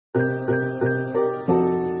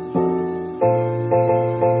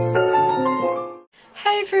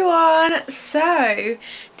So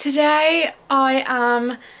today I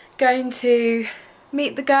am going to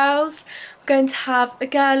meet the girls. We're going to have a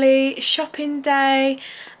girly shopping day,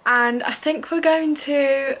 and I think we're going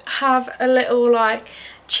to have a little like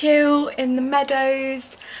chill in the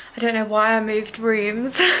meadows. I don't know why I moved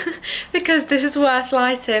rooms because this is worse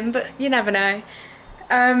lighting, but you never know.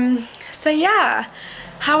 So yeah,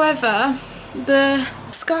 however, the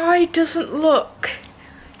sky doesn't look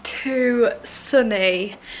too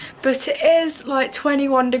sunny, but it is like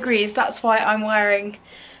 21 degrees. That's why I'm wearing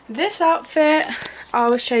this outfit. I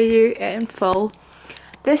will show you it in full.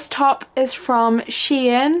 This top is from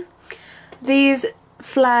Shein. These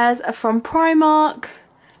flares are from Primark.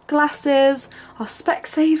 Glasses are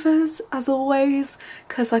Specsavers as always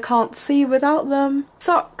because I can't see without them.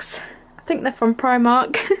 Socks, I think they're from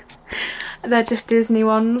Primark. They're just Disney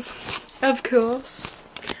ones, of course.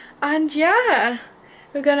 And yeah,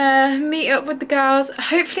 we're gonna meet up with the girls.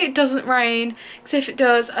 Hopefully it doesn't rain, because if it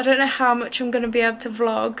does, I don't know how much I'm gonna be able to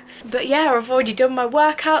vlog. But yeah, I've already done my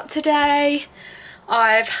workout today.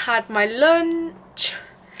 I've had my lunch,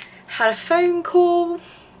 had a phone call,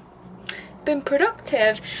 been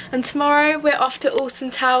productive. And tomorrow we're off to Alton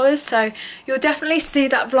Towers, so you'll definitely see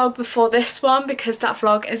that vlog before this one, because that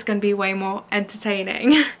vlog is gonna be way more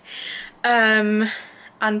entertaining. And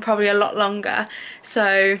probably a lot longer.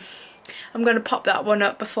 So I'm going to pop that one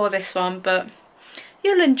up before this one, but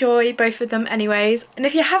you'll enjoy both of them anyways. And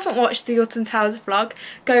if you haven't watched the Alton Towers vlog,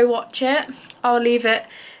 go watch it. I'll leave it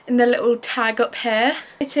in the little tag up here.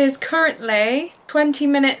 It is currently 20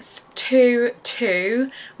 minutes to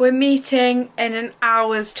 2. We're meeting in an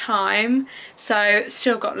hour's time, so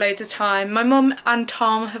still got loads of time. My mum and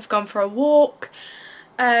Tom have gone for a walk.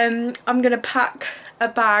 I'm going to pack a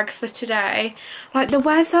bag for today. Like the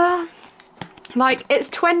weather, like it's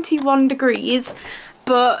 21 degrees,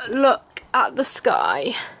 but look at the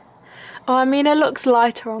sky. Oh, I mean it looks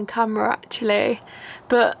lighter on camera actually,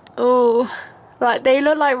 but oh, like they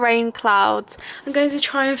look like rain clouds. I'm going to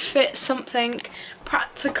try and fit something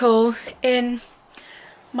practical in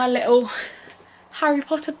my little Harry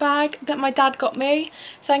Potter bag that my dad got me.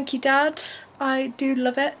 Thank you, Dad, I do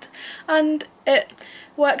love it, and it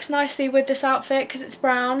works nicely with this outfit because it's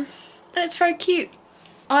brown and it's very cute.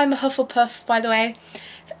 I'm a Hufflepuff, by the way,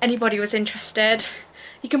 if anybody was interested.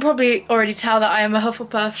 You can probably already tell that I am a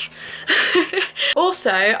Hufflepuff.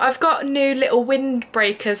 Also, I've got new little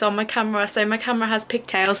windbreakers on my camera, so my camera has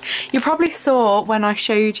pigtails. You probably saw when I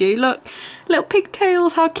showed you. Look, little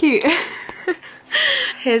pigtails, how cute.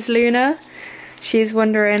 Here's Luna. She's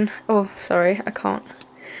wondering, oh sorry, I can't.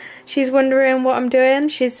 She's wondering what I'm doing.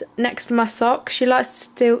 She's next to my socks. She likes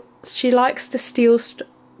to steal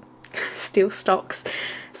socks.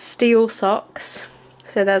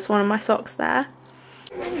 So there's one of my socks there.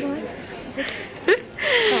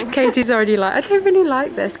 Katie's already like, I don't really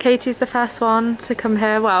like this. Katie's the first one to come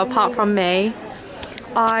here, well, apart from me.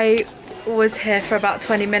 I was here for about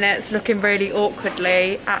 20 minutes looking really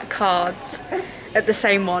awkwardly at cards, at the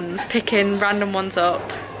same ones, picking random ones up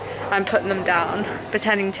and putting them down,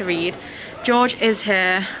 pretending to read. George is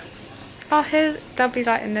here. Oh, here, they'll be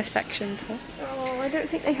like in this section. Oh, I don't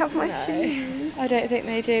think they have my shoes. I don't think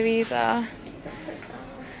they do either.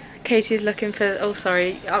 Katie's looking for, oh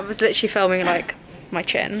sorry, I was literally filming like my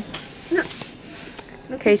chin. No.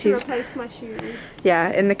 Katie's to replace my shoes. Yeah,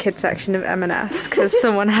 in the kids section of M&S, because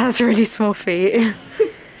someone has really small feet.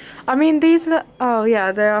 I mean, these are, oh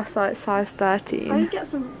yeah, they are like size 13. I did get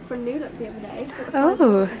some from New Look the other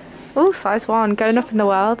day. Oh, size 1, going up in the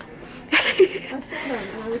world. I saw them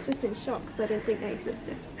and I was just in shock because I didn't think they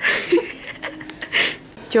existed.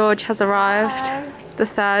 George has arrived. The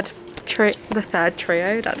third trio,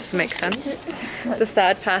 that doesn't make sense. The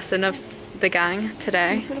third person of the gang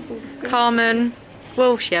today. Carmen,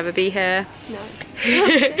 will she ever be here? No.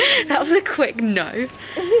 That was a quick no.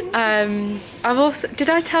 I've also, did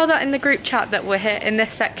I tell that in the group chat that we're here in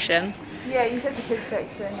this section? Yeah, you said the kids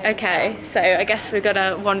section. Yeah. Okay, so I guess we're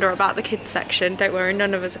gonna wander about the kids section. Don't worry,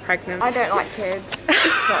 none of us are pregnant. I don't like kids,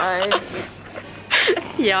 so.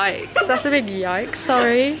 Yikes, that's a big yikes.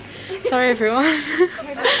 Sorry everyone.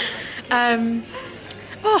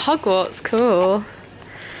 Oh, Hogwarts, cool.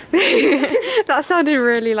 That sounded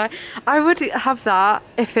really like, I would have that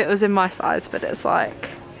if it was in my size, but it's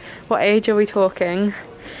like, what age are we talking?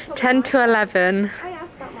 10 to 11. I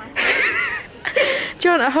asked about my size. Do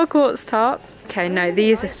you want a Hogwarts top? Okay, no,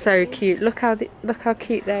 these are so cute. Look how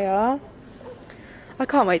cute they are. I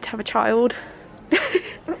can't wait to have a child.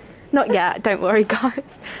 Not yet, don't worry guys.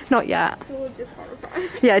 Not yet. George is horrified.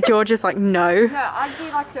 Yeah, George is like, no. No, I'd be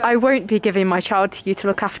like I won't be giving my child to you to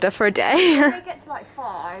look after for a day. When we get to like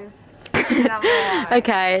 5,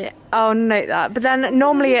 Okay, I'll note that. But then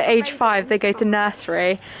normally at age 5 they go to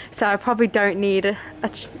nursery, so I probably don't need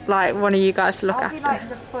like one of you guys to look after. I'll be like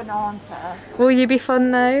the fun auntie. Will you be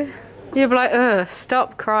fun though? You'll be like, ugh,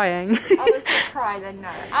 stop crying. I was gonna cry then,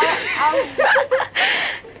 no.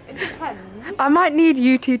 It depends. I might need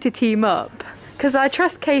you two to team up, because I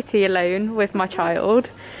trust Katie alone with my child.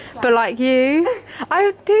 But like you,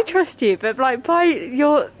 I do trust you, but like by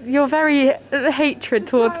your very hatred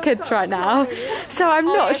towards kids right now, so I'm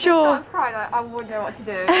not sure. If I crying, I wouldn't know what to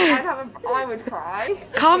do. I would cry.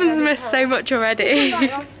 Carmen's missed so much already.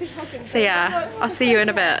 So yeah, I'll see you in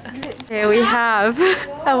a bit. Here we have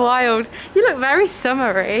a wild. You look very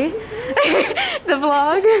summery. The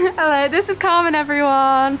vlog. Hello, this is Carmen,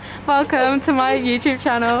 everyone. Welcome to my YouTube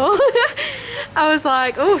channel. I was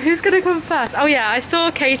like, oh, who's gonna come first? Oh yeah, I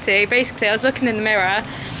saw Katie. Basically, I was looking in the mirror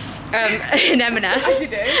in M&S. As you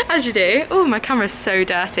do. As you do. Oh, my camera's so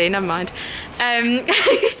dirty, never mind.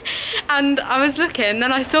 And I was looking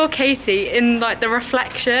and I saw Katie in like the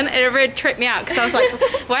reflection, and it really tripped me out because I was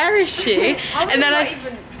like, where is she? And then I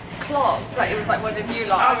even clocked, like it was like one of you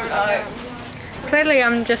like, clearly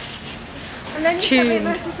I'm just And then you sent me a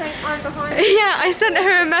message saying, I'm behind you. Yeah, I sent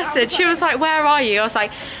her a message. She was like, where are you? I was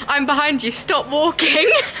like, I'm behind you, stop walking.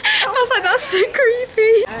 I was like, that's so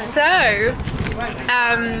creepy. So,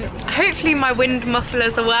 hopefully my wind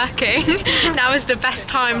mufflers are working. Now is the best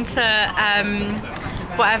time to,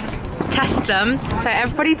 test them. So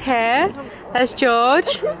everybody's here. There's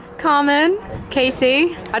George, Carmen,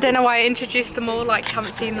 Katie. I don't know why I introduced them all, like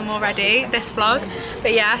haven't seen them already, this vlog.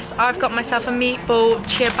 But yes, I've got myself a meatball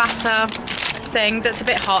ciabatta thing that's a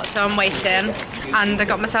bit hot, so I'm waiting. And I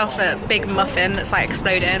got myself a big muffin that's like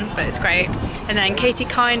exploding, but it's great. And then Katie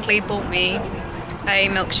kindly bought me a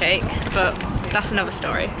milkshake, but that's another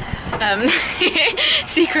story.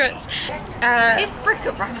 Secrets. is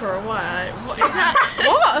bric-a-brac or a word? What is that?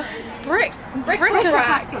 What?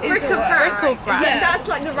 Bric-a-brac. Bric-a-brac. Yeah, that's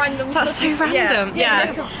like the random. That's so random.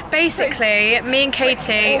 Yeah. Basically, me and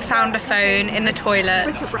Katie found a phone in the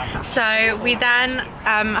toilets. So we then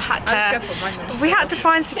had to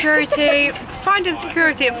find security. Finding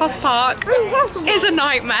security at Fosse Park is a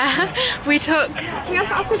nightmare. We had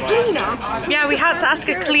to ask a cleaner. Yeah, we had to ask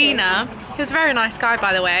a cleaner. He was a very nice guy,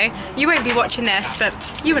 by the way. You won't be watching this, but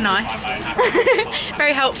you were nice.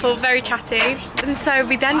 Very helpful, very chatty. And so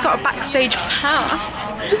we then got a backstage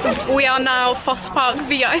pass. We are now Fosse Park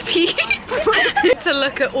VIPs to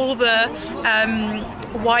look at all the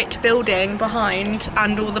white building behind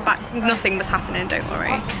and all the back. Nothing was happening, don't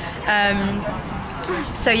worry.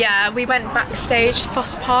 So yeah, we went backstage to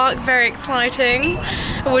Fosse Park, very exciting.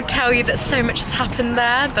 I would tell you that so much has happened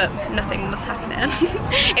there, but nothing was happening.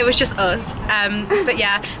 It was just us. But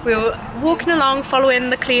yeah, we were walking along following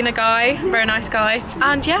the cleaner guy, very nice guy.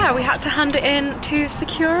 And yeah, we had to hand it in to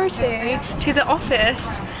security, to the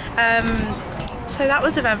office. So that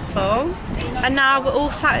was eventful. And now we're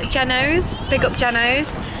all sat at Geno's, big up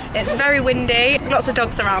Geno's. It's very windy, lots of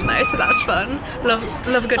dogs around though, so that's fun.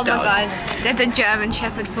 Love a good dog. Oh my god, there's a German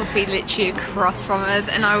Shepherd puppy literally across from us,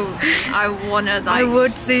 and I wanna like. I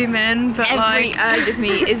would zoom in, but every like urge of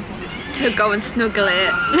me is to go and snuggle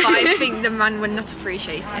it, but I think the man would not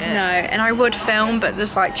appreciate it. No, and I would film, but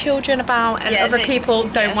there's like children about, and other people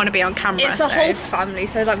don't want to be on camera. It's a whole family,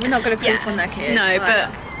 so like we're not gonna creep on their kids. No, like,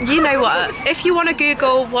 but you know what? If you want to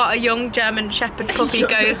Google what a young German Shepherd puppy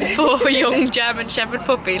goes for, a young German Shepherd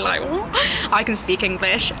puppy, like what? I can speak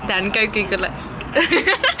English, then go Google it.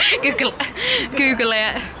 Google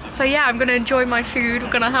it. So yeah, I'm gonna enjoy my food.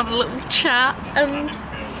 We're gonna have a little chat, and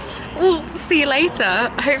we'll see you later.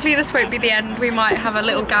 Hopefully this won't be the end. We might have a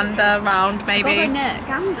little gander round, maybe.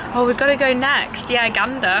 Oh, we've got to go next. Yeah,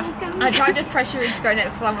 gander. I tried to pressure you to go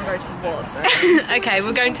next because I want to go to the water. So. Okay,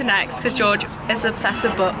 we're going to next because George is obsessed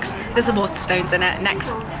with books. There's a Waterstones in it.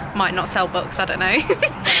 Next might not sell books, I don't know.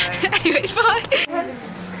 Anyways, bye.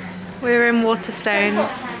 We're in Waterstones.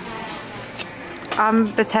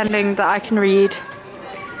 I'm pretending that I can read.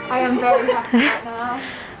 I am very happy right now.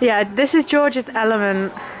 Yeah, this is George's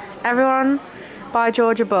Element. Everyone, buy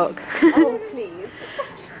George a book. Oh, please.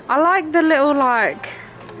 I like the little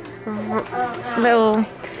little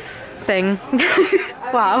thing.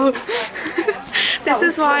 Wow. This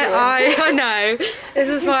is why I know. This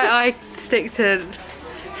is why I stick to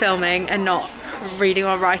filming and not reading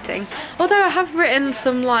or writing. Although I have written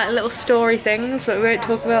some like little story things, but we won't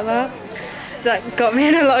talk about that. That got me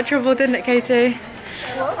in a lot of trouble, didn't it, Katie?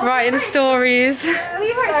 Writing stories. We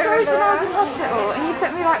wrote stories when I was in hospital, and you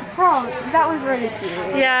sent me like prompts. That was really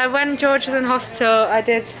cute. Yeah, when George was in hospital, I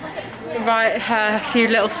did write her a few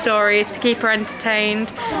little stories to keep her entertained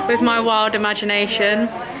with my wild imagination.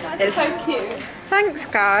 It's so cute. Thanks,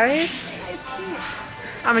 guys.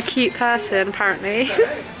 I'm a cute person, apparently.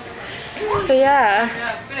 So yeah,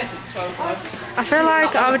 I feel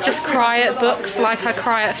like I would just cry at books like I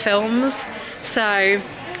cry at films. So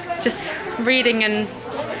just reading and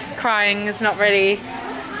crying is not really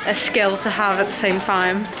a skill to have at the same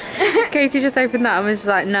time. Katie just opened that and was just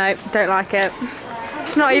like, no, don't like it.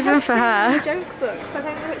 It's not even for her. Joke books. I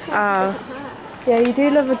don't know which one isn't her. Yeah, you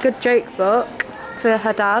do love a good joke book for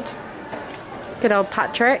her dad. Good old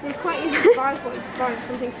Patrick. It's quite easy to buy what you just buy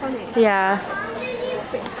something funny. Yeah.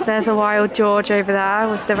 There's a wild George over there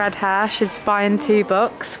with the red hair. She's buying 2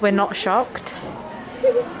 books. We're not shocked.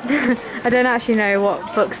 I don't actually know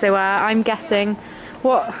what books they were. I'm guessing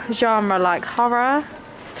what genre, like horror,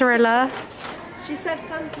 thriller. She said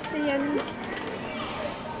fantasy and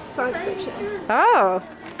science fiction. Oh,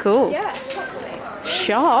 cool. Yeah,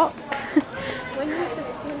 Shock. when was this?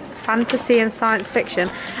 Fantasy and science fiction.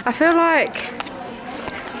 I feel like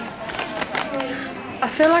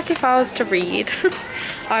if I was to read,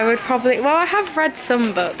 I would probably, well, I have read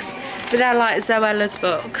some books, but they're like Zoella's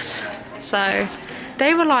books, so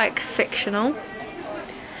they were like fictional.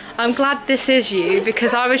 I'm glad this is you,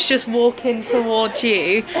 because I was just walking towards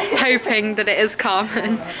you hoping that it is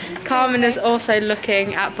Carmen. Carmen is also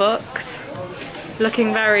looking at books,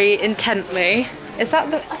 looking very intently. Is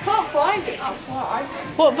that the... I can't find it, that's why.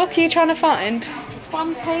 What book are you trying to find?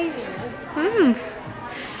 Spontaneous.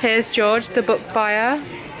 Here's George, the book buyer.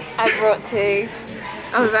 I brought 2.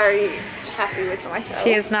 I'm very happy with myself.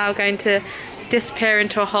 She is now going to disappear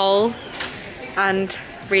into a hole and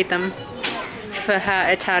read them for her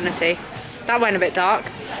eternity. That went a bit dark.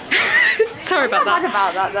 Sorry about that. I'm not mad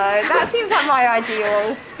about that though. That seems like my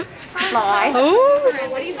ideal life. Oh.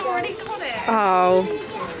 He's already got it. Oh.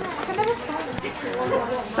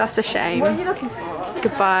 That's a shame. What are you looking for?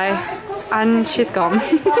 Goodbye. And she's gone.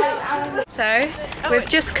 So, we've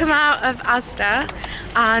just come out of Asda,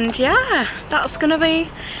 and yeah, that's gonna be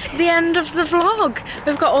the end of the vlog.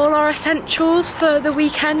 We've got all our essentials for the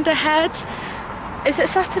weekend ahead. Is it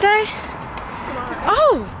Saturday?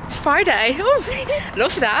 Oh, it's Friday. Oh,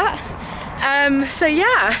 love that. So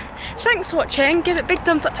yeah, thanks for watching. Give it a big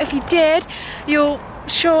thumbs up if you did.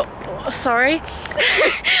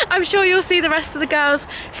 I'm sure you'll see the rest of the girls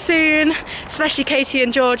soon, especially Katie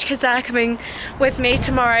and George, because they're coming with me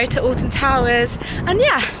tomorrow to Alton Towers. And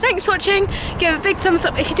yeah, thanks for watching. Give a big thumbs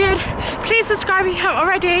up if you did. Please subscribe if you haven't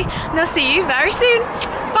already, and I'll see you very soon.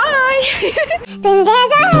 Bye.